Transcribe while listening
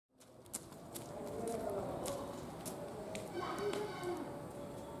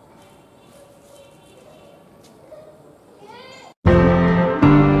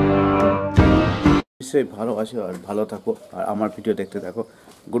নিশ্চয়ই ভালো আছো আর ভালো থাকো আর আমার ভিডিও দেখতে থাকো।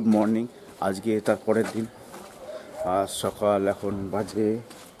 গুড মর্নিং, আজকে তার পরের দিন। আজ সকাল এখন বাজে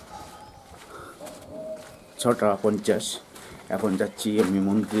 6:50। এখন যাচ্ছি আমি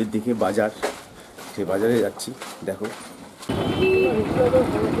মন্দিরের দিকে, বাজার, সেই বাজারে যাচ্ছি। দেখো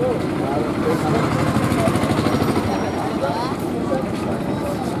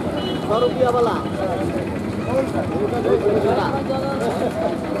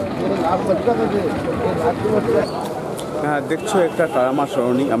হ্যাঁ, দেখছো একটা তারামা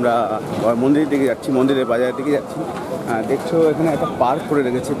সরণি। আমরা মন্দিরের দিকে যাচ্ছি, মন্দিরের বাজারের দিকে যাচ্ছি। দেখছো এখানে একটা পার্ক করে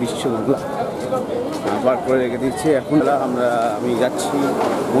রেখেছে, বিশ্ববাংলা পার্ক করে রেখে দিচ্ছে। এখন আমি যাচ্ছি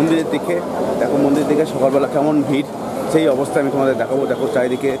মন্দিরের দিকে। দেখো মন্দিরের দিকে সকালবেলা কেমন ভিড়, সেই অবস্থা আমি তোমাদের দেখাবো। দেখো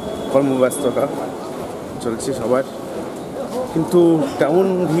চারিদিকে কর্মব্যস্ততা চলছে সবার, কিন্তু তেমন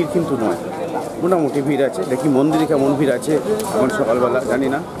ভিড় কিন্তু নয়, মোটামুটি ভিড় আছে। দেখি মন্দিরে কেমন ভিড় আছে এখন সকালবেলা, জানি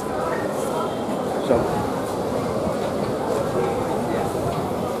না সব।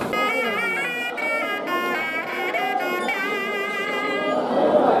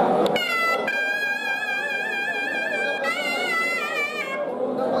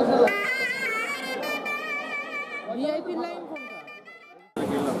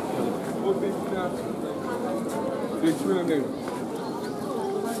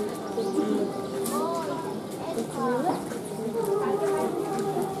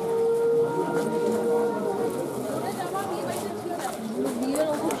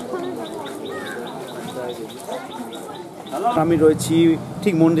 আমি রয়েছি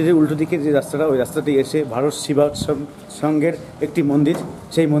ঠিক মন্দিরের উল্টো দিকে যে রাস্তাটা, ওই রাস্তাটি এসে ভারত সেবাশ্রম সংঘের একটি মন্দির,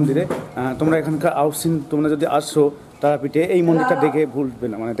 সেই মন্দিরে তোমরা এখানকার আউটসিন, তোমরা যদি আসো তারাপীঠে, এই মন্দিরটা দেখে ভুলবে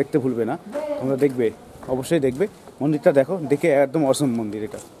না, মানে দেখতে ভুলবে না। তোমরা দেখবে, অবশ্যই দেখবে মন্দিরটা, দেখো, দেখে একদম অসম মন্দির,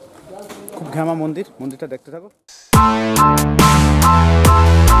 এটা খুব ঘ্যামা মন্দির। মন্দিরটা দেখতে থাকো।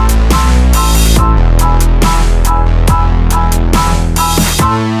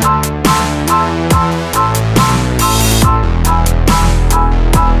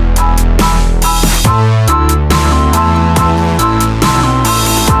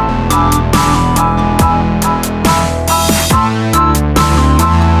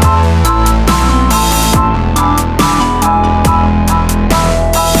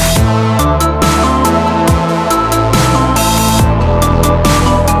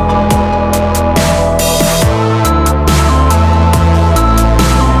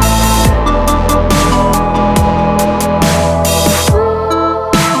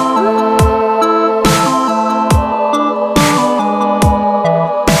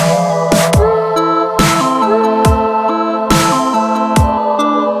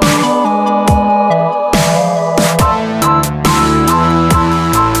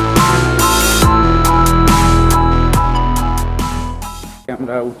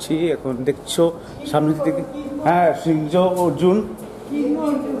 আমরা উঠছি এখন, দেখছো সামনের দিকে, হ্যাঁ সিংহ অর্জুন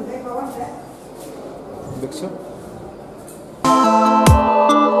দেখছো।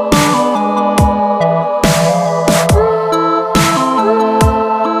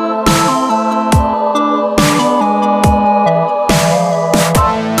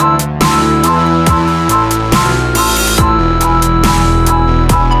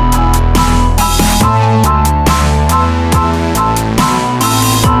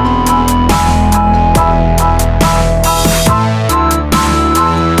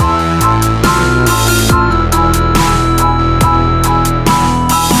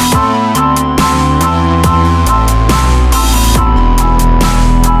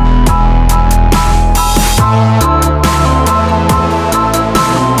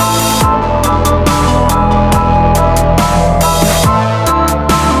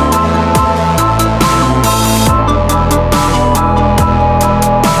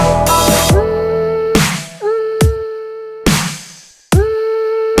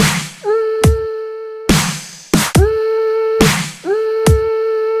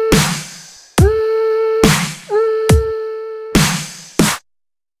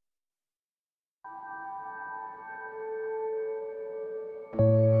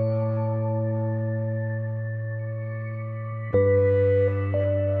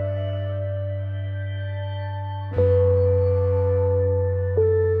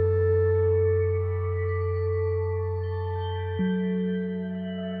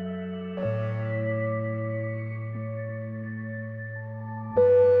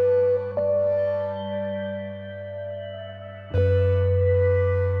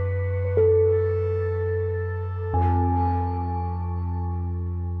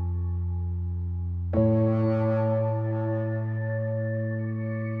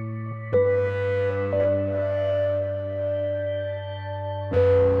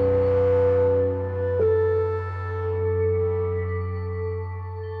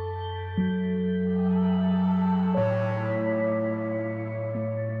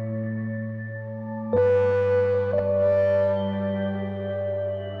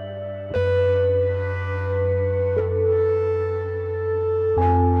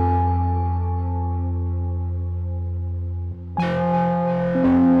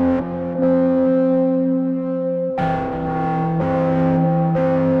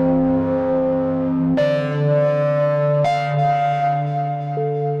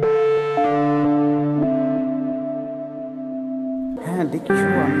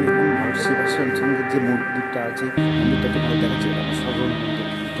 যে মন্দিরটা আছে, মন্দিরটা তোমাদের দেখাচ্ছে, অসাধারণ মন্দির।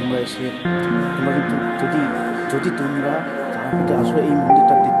 তোমরা এসে তোমরা কিন্তু যদি তোমরা তারাপীঠে আসো, এই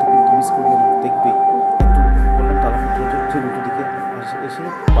মন্দিরটা দেখতে কিন্তু মিস করবে না, দেখবে। একটু বললাম তারাপীঠ রোডের ঠিক উল্টো দিকে এসে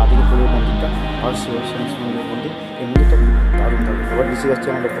বাঁদিকে পড়বে মন্দিরটা, ভারত সেবাশ্রম সংঘের মন্দির। এই মন্দিরটা দারুণ দারুণ। এবার নিচে যাচ্ছে,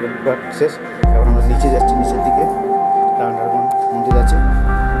 আমাদের ঘোরার শেষ, এবার আমরা নিচে যাচ্ছি, নিচের দিকে আন্ডারগ্রাউন্ড মন্দির আছে।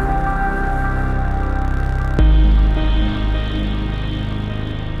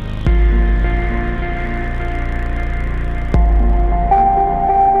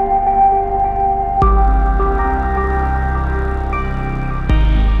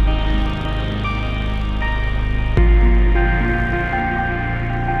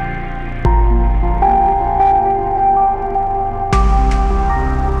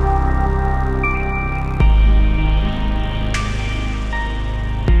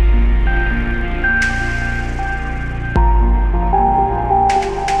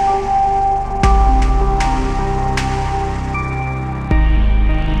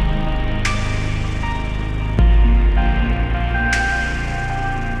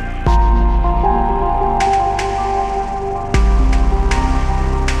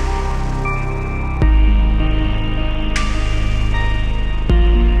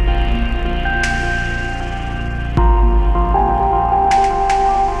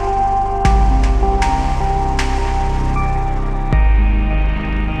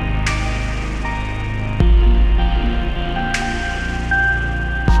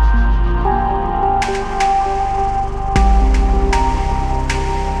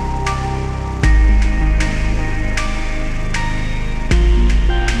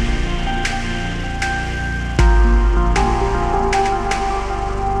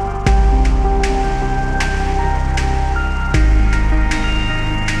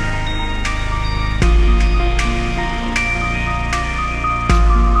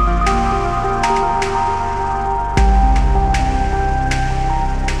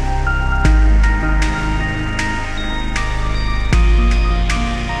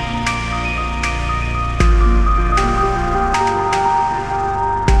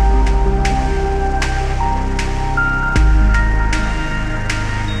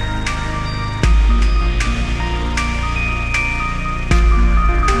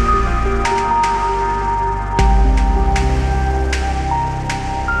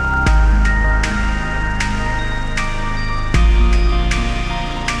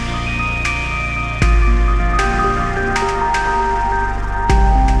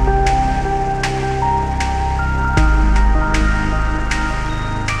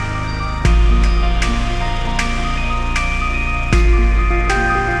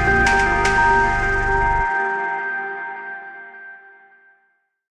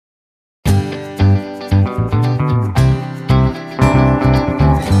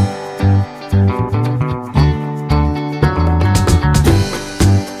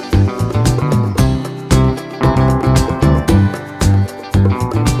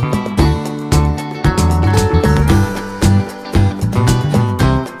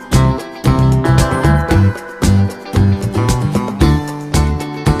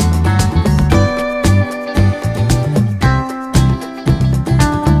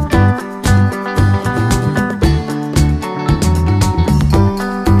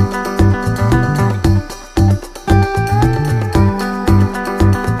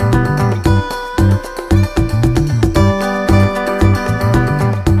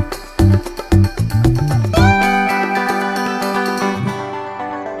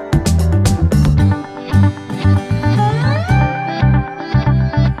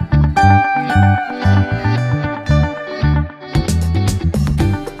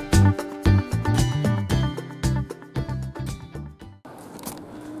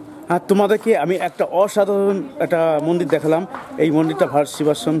 আর তোমাদেরকে আমি একটা অসাধারণ একটা মন্দির দেখালাম। এই মন্দিরটা ভারত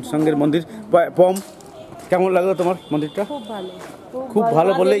সেবাশ্রম সংঘের মন্দির। পম, কেমন লাগলো তোমার মন্দিরটা? খুব ভালো, খুব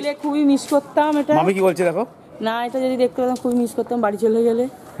ভালো বললে খুবই মিস করতাম এটা। মামি কি বলছে দেখো না, এটা যদি দেখতে পেতাম খুবই মিস করতাম বাড়ি চলে গেলে।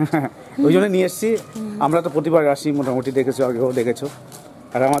 ওই জন্য নিয়ে এসেছি। আমরা তো প্রতিবার আসি, মোটামুটি দেখেছো, আগেও দেখেছো।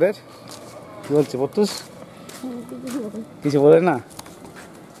 আর আমাদের কি বলছে প্রত্যুষ, কিছু বলে না।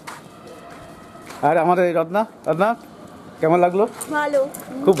 আর আমাদের এই রত্না, রত্না কেমন লাগলো? ভালো,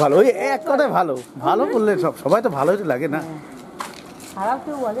 খুব ভালো। ওই এক কথায় ভালো, ভালো বললে সবাই তো ভালোই লাগে না, খারাপ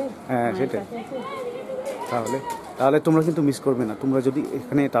কেউ বলে? হ্যাঁ সেটাই। তাহলে তাহলে তোমরা কিন্তু মিস করবে না। তোমরা যদি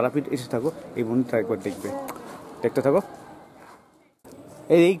এখানে তারাপীঠ এসে থাকো, এই মন্দিরটা একবার দেখতে থাকো।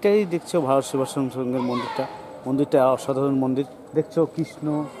 এইটাই দেখছো ভারত সেবাশ্রম সংঘের মন্দিরটা। মন্দিরটা অসাধারণ মন্দির। দেখছো কৃষ্ণ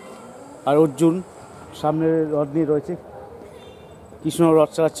আর অর্জুন সামনে রথ নিয়ে রয়েছে। কৃষ্ণ রথ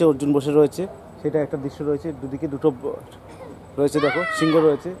চালাচ্ছে, অর্জুন বসে রয়েছে, সেটা একটা দৃশ্য রয়েছে। দুদিকে দুটো রয়েছে, দেখো সিংহ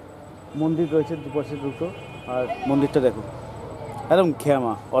রয়েছে। মন্দির রয়েছে দুপাশে দুটো, আর মন্দিরটা দেখো একদম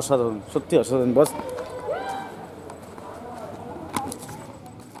খেয়ামা, অসাধারণ, সত্যি অসাধারণ বস।